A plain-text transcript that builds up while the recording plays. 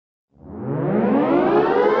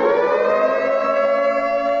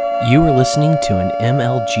You are listening to an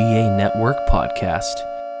MLGA Network podcast.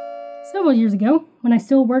 Several years ago, when I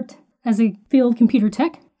still worked as a field computer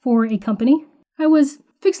tech for a company, I was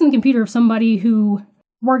fixing the computer of somebody who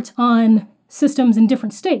worked on systems in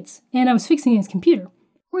different states, and I was fixing his computer.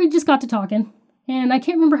 We just got to talking, and I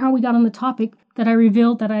can't remember how we got on the topic that I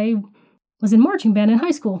revealed that I was in marching band in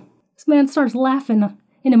high school. This man starts laughing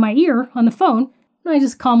into my ear on the phone, and I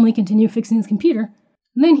just calmly continue fixing his computer.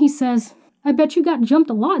 And then he says, "I bet you got jumped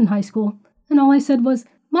a lot in high school." And all I said was,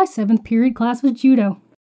 "My 7th period class was judo."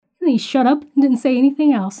 And he shut up and didn't say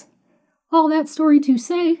anything else. All that story to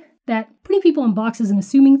say that putting people in boxes and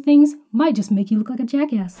assuming things might just make you look like a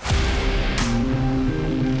jackass.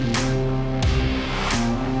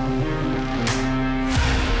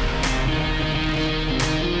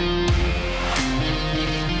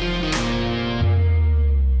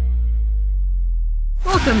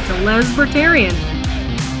 Welcome to Lesbertarian,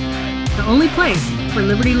 the only place for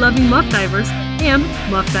liberty-loving muff divers and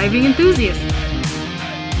muff diving enthusiasts.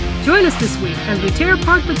 Join us this week as we tear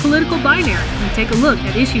apart the political binary and take a look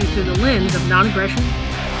at issues through the lens of non-aggression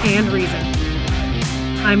and reason.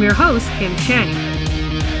 I'm your host, Kim Chang.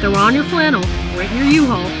 Throw on your flannel, rent your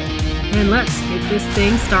U-Haul, and let's get this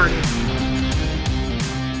thing started.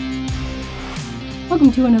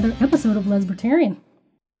 Welcome to another episode of Lesbertarian.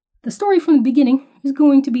 The story from the beginning is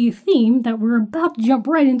going to be a theme that we're about to jump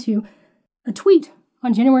right into. A tweet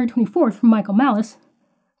on January 24th from Michael Malice,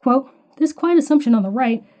 quote, "This quiet assumption on the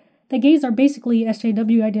right that gays are basically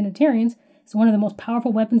SJW identitarians is one of the most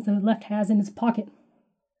powerful weapons the left has in its pocket."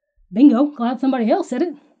 Bingo, glad somebody else said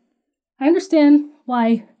it. I understand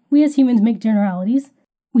why we as humans make generalities.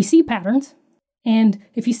 We see patterns, and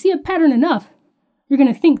if you see a pattern enough, you're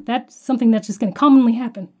going to think that's something that's just going to commonly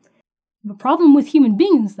happen. The problem with human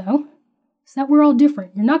beings, though, is that we're all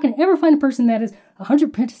different. You're not going to ever find a person that is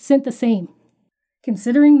 100% the same.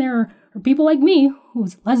 Considering there are people like me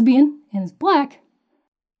who's lesbian and is black,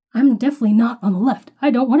 I'm definitely not on the left.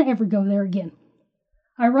 I don't want to ever go there again.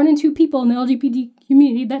 I run into people in the LGBT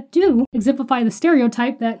community that do exemplify the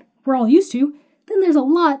stereotype that we're all used to. Then there's a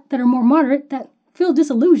lot that are more moderate that feel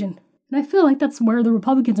disillusioned. And I feel like that's where the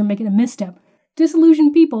Republicans are making a misstep.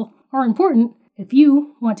 Disillusioned people are important if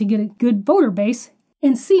you want to get a good voter base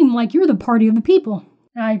and seem like you're the party of the people.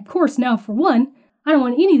 Of course, now for one, I don't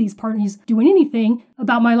want any of these parties doing anything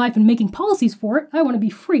about my life and making policies for it. I want to be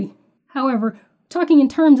free. However, talking in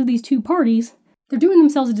terms of these two parties, they're doing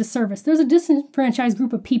themselves a disservice. There's a disenfranchised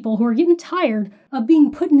group of people who are getting tired of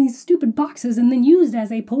being put in these stupid boxes and then used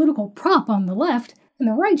as a political prop on the left, and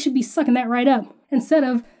the right should be sucking that right up. Instead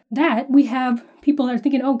of that, we have people that are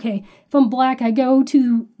thinking, okay, if I'm black, I go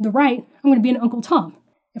to the right, I'm going to be an Uncle Tom.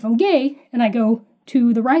 If I'm gay and I go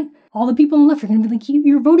to the right, all the people on the left are going to be like,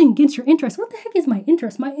 you're voting against your interest. What the heck is my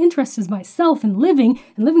interest? My interest is myself and living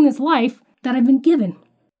this life that I've been given.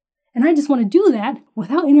 And I just want to do that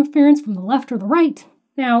without interference from the left or the right.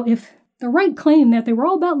 Now, if the right claimed that they were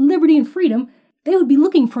all about liberty and freedom, they would be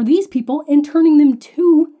looking for these people and turning them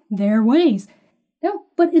to their ways. No,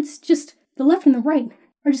 but it's just the left and the right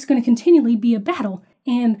are just going to continually be a battle.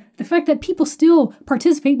 And the fact that people still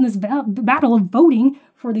participate in this battle of voting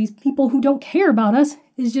for these people who don't care about us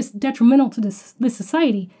is just detrimental to this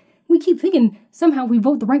society. We keep thinking somehow we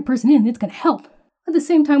vote the right person in, it's going to help. At the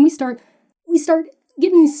same time, we start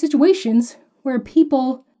getting these situations where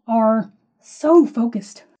people are so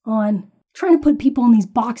focused on trying to put people in these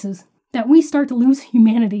boxes that we start to lose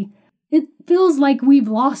humanity. It feels like we've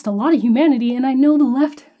lost a lot of humanity, and I know the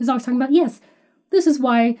left is always talking about, yes, this is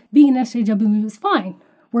why being an SJW is fine.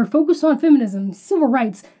 We're focused on feminism, civil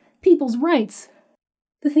rights, people's rights.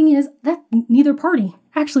 The thing is that neither party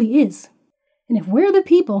actually is. And if we're the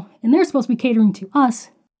people, and they're supposed to be catering to us,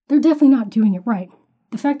 they're definitely not doing it right.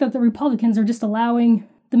 The fact that the Republicans are just allowing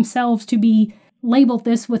themselves to be labeled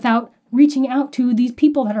this without reaching out to these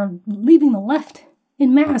people that are leaving the left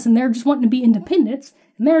en masse, and they're just wanting to be independents,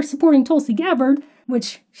 and they're supporting Tulsi Gabbard,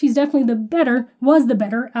 which she's definitely was the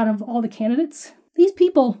better out of all the candidates. These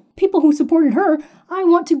people who supported her, I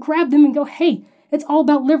want to grab them and go, hey, it's all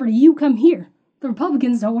about liberty, you come here. The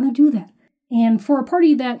Republicans don't want to do that. And for a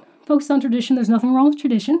party that focuses on tradition, there's nothing wrong with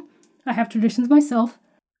tradition. I have traditions myself.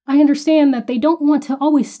 I understand that they don't want to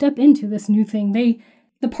always step into this new thing.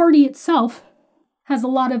 The party itself has a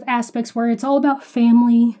lot of aspects where it's all about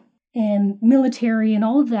family and military and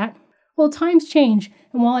all of that. Well, times change,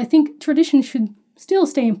 and while I think tradition should still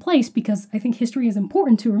stay in place because I think history is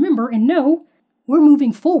important to remember and know, we're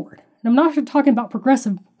moving forward. And I'm not talking about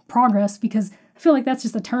progressive progress because I feel like that's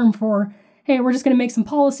just a term for, hey, we're just going to make some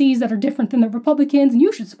policies that are different than the Republicans and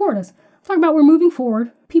you should support us. I'm talking about we're moving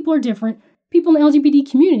forward. People are different. People in the LGBT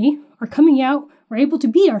community are coming out we're able to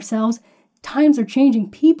be ourselves. Times are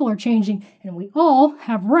changing, people are changing, and we all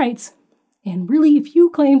have rights. And really, if you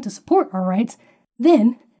claim to support our rights,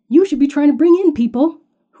 then you should be trying to bring in people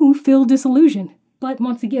who feel disillusioned. But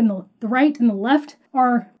once again, the right and the left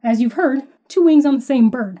are, as you've heard, two wings on the same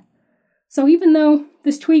bird. So even though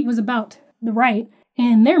this tweet was about the right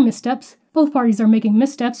and their missteps, both parties are making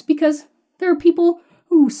missteps because there are people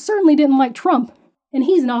who certainly didn't like Trump, and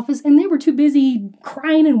he's in office, and they were too busy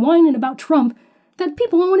crying and whining about Trump that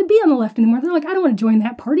people don't want to be on the left anymore. They're like, I don't want to join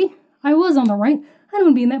that party. I was on the right. I don't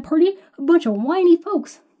want to be in that party. A bunch of whiny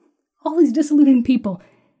folks. All these disillusioned people.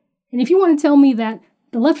 And if you want to tell me that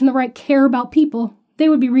the left and the right care about people, they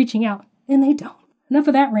would be reaching out. And they don't. Enough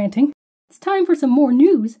of that ranting. It's time for some more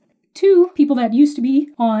news. Two people that used to be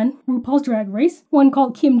on RuPaul's Drag Race. One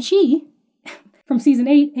called Kim Chi from season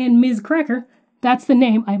 8 and Ms. Cracker. That's the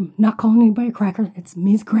name. I'm not calling anybody a cracker. It's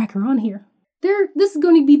Ms. Cracker on here. This is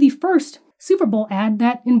going to be the first Super Bowl ad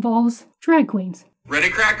that involves drag queens. Ready,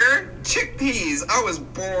 Cracker? Chickpeas. I was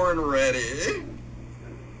born ready.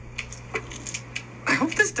 I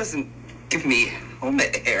hope this doesn't give me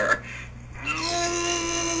helmet hair.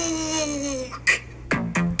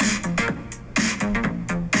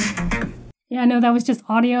 Yeah, I know that was just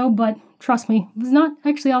audio, but trust me, it was not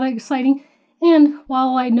actually all that exciting. And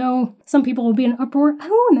while I know some people will be in an uproar,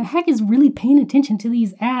 who in the heck is really paying attention to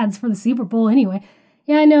these ads for the Super Bowl anyway?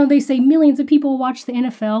 Yeah, I know they say millions of people watch the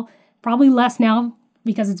NFL, probably less now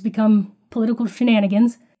because it's become political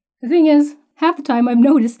shenanigans. The thing is, half the time I've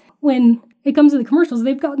noticed when it comes to the commercials,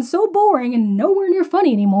 they've gotten so boring and nowhere near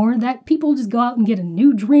funny anymore that people just go out and get a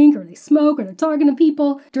new drink or they smoke or they're talking to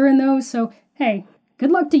people during those. So, hey,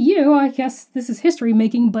 good luck to you. I guess this is history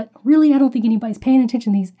making, but really I don't think anybody's paying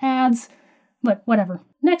attention to these ads. But whatever.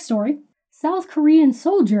 Next story. South Korean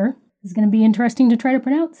soldier is going to be interesting to try to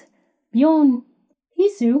pronounce. Byeon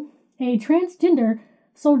Hisu, a transgender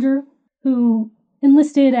soldier who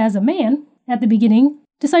enlisted as a man at the beginning,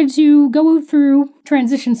 decided to go through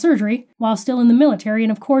transition surgery while still in the military.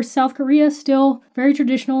 And of course, South Korea is still very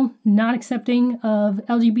traditional, not accepting of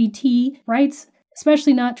LGBT rights,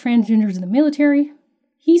 especially not transgenders in the military.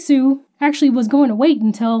 Hisu actually was going to wait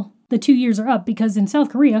until the 2 years are up because in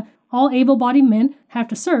South Korea, all able-bodied men have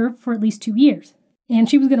to serve for at least 2 years. And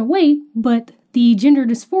she was going to wait, but the gender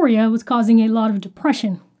dysphoria was causing a lot of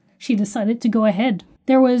depression. She decided to go ahead.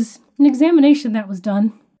 There was an examination that was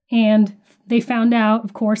done, and they found out,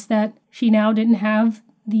 of course, that she now didn't have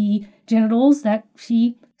the genitals that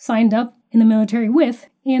she signed up in the military with,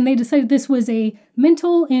 and they decided this was a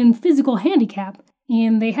mental and physical handicap.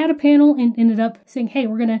 And they had a panel and ended up saying, hey,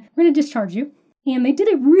 we're gonna discharge you. And they did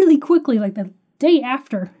it really quickly, like the day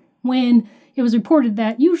after, when it was reported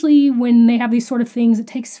that usually when they have these sort of things, it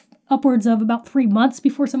takes upwards of about 3 months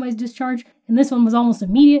before somebody's discharged, and this one was almost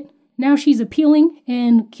immediate. Now she's appealing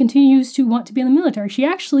and continues to want to be in the military. She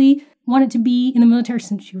actually wanted to be in the military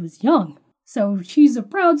since she was young. So she's a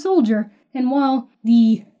proud soldier, and while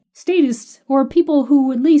the statists, or people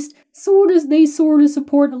who at least sort of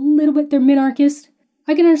support a little bit, they're minarchists,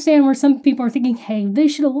 I can understand where some people are thinking, hey, they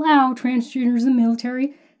should allow transgenders in the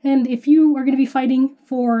military. And if you are going to be fighting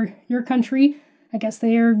for your country, I guess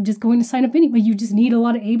they are just going to sign up anyway. You just need a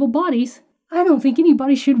lot of able bodies. I don't think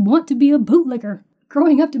anybody should want to be a bootlicker.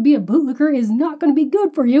 Growing up to be a bootlicker is not going to be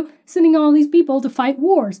good for you, sending all these people to fight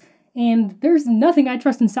wars. And there's nothing I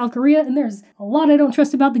trust in South Korea, and there's a lot I don't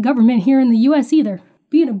trust about the government here in the U.S. either.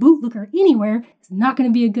 Being a bootlicker anywhere is not going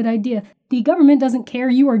to be a good idea. The government doesn't care.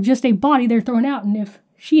 You are just a body they're throwing out, and if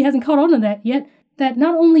she hasn't caught on to that yet, that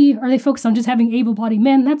not only are they focused on just having able-bodied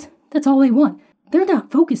men, that's all they want. They're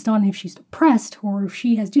not focused on if she's depressed or if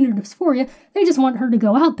she has gender dysphoria. They just want her to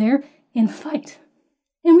go out there and fight.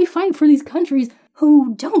 And we fight for these countries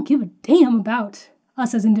who don't give a damn about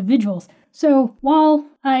us as individuals. So while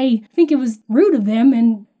I think it was rude of them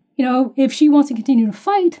and, if she wants to continue to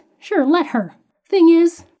fight, sure, let her. Thing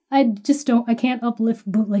is, I can't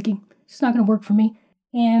uplift bootlicking. It's just not going to work for me.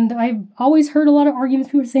 And I've always heard a lot of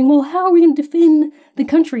arguments, people saying, well, how are we going to defend the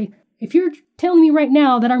country? If you're telling me right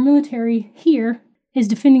now that our military here is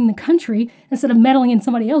defending the country instead of meddling in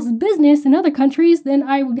somebody else's business in other countries, then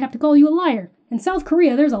I would have to call you a liar. In South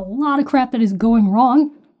Korea, there's a lot of crap that is going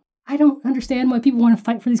wrong. I don't understand why people want to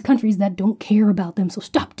fight for these countries that don't care about them, so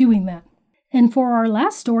stop doing that. And for our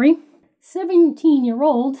last story,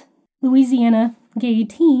 17-year-old Louisiana gay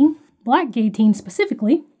teen, black gay teen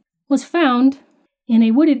specifically, was found in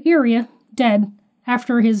a wooded area, dead,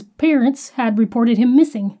 after his parents had reported him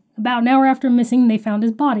missing. About an hour after missing, they found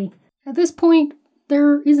his body. At this point,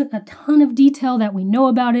 there isn't a ton of detail that we know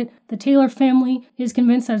about it. The Taylor family is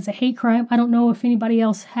convinced that it's a hate crime. I don't know if anybody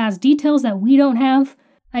else has details that we don't have.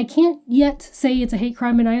 I can't yet say it's a hate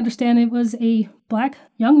crime, and I understand it was a black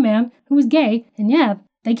young man who was gay, and yeah,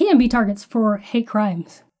 they can be targets for hate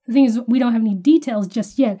crimes. The thing is, we don't have any details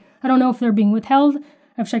just yet. I don't know if they're being withheld.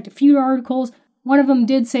 I've checked a few articles. One of them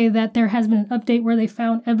did say that there has been an update where they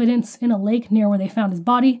found evidence in a lake near where they found his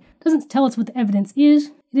body. Doesn't tell us what the evidence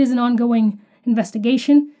is. It is an ongoing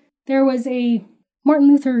investigation. There was a Martin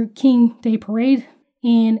Luther King Day parade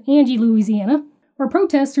in Angie, Louisiana, where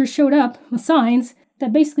protesters showed up with signs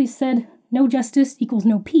that basically said, "No justice equals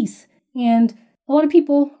no peace." And a lot of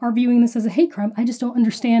people are viewing this as a hate crime. I just don't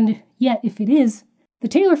understand yet if it is. The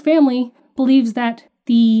Taylor family believes that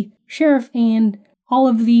the sheriff and all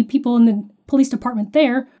of the people in the police department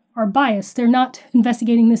there are biased. They're not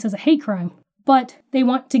investigating this as a hate crime, but they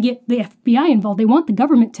want to get the FBI involved. They want the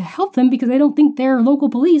government to help them because they don't think their local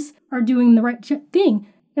police are doing the right thing.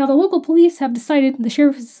 Now, the local police have decided, the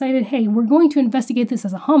sheriff has decided, hey, we're going to investigate this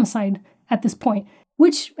as a homicide at this point,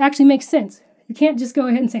 which actually makes sense. You can't just go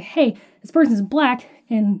ahead and say, hey, this person's black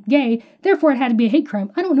and gay, therefore it had to be a hate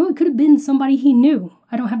crime. I don't know, it could have been somebody he knew.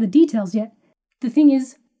 I don't have the details yet. The thing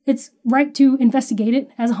is, it's right to investigate it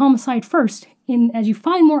as a homicide first. And as you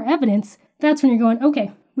find more evidence, that's when you're going,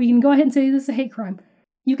 okay, we can go ahead and say this is a hate crime.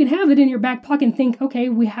 You can have it in your back pocket and think, okay,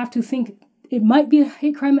 we have to think it might be a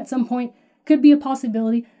hate crime at some point, could be a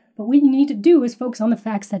possibility, but what you need to do is focus on the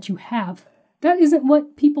facts that you have. That isn't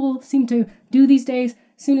what people seem to do these days.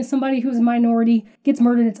 As soon as somebody who's a minority gets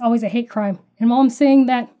murdered, it's always a hate crime. And while I'm saying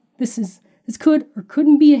that this could or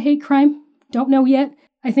couldn't be a hate crime, don't know yet,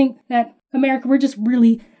 I think that America, we're just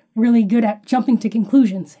really, really good at jumping to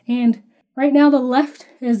conclusions. And right now the left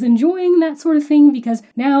is enjoying that sort of thing because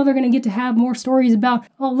now they're going to get to have more stories about,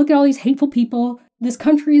 oh, look at all these hateful people. This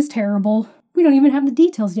country is terrible. We don't even have the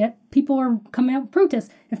details yet. People are coming out with protests.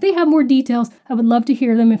 If they have more details, I would love to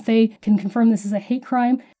hear them if they can confirm this is a hate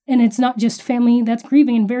crime. And it's not just family that's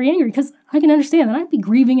grieving and very angry, because I can understand that I'd be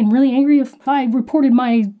grieving and really angry if I reported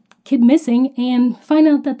my kid missing and find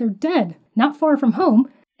out that they're dead, not far from home.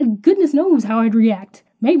 And goodness knows how I'd react.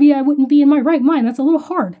 Maybe I wouldn't be in my right mind. That's a little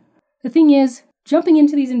hard. The thing is, jumping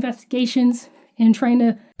into these investigations and trying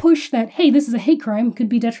to push that, hey, this is a hate crime, could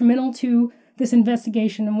be detrimental to this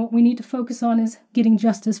investigation. And what we need to focus on is getting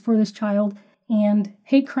justice for this child. And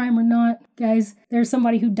hate crime or not, guys, there's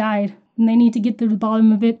somebody who died and they need to get to the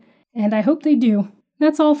bottom of it. And I hope they do.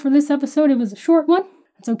 That's all for this episode. It was a short one.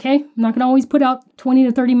 That's okay. I'm not going to always put out 20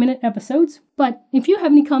 to 30 minute episodes. But if you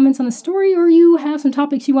have any comments on the story, or you have some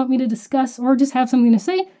topics you want me to discuss, or just have something to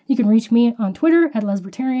say, you can reach me on Twitter at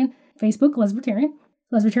Lesbertarian, Facebook Lesbertarian,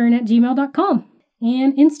 lesbertarian@gmail.com,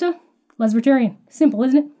 and Insta, Lesbertarian. Simple,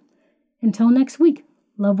 isn't it? Until next week,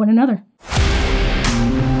 love one another.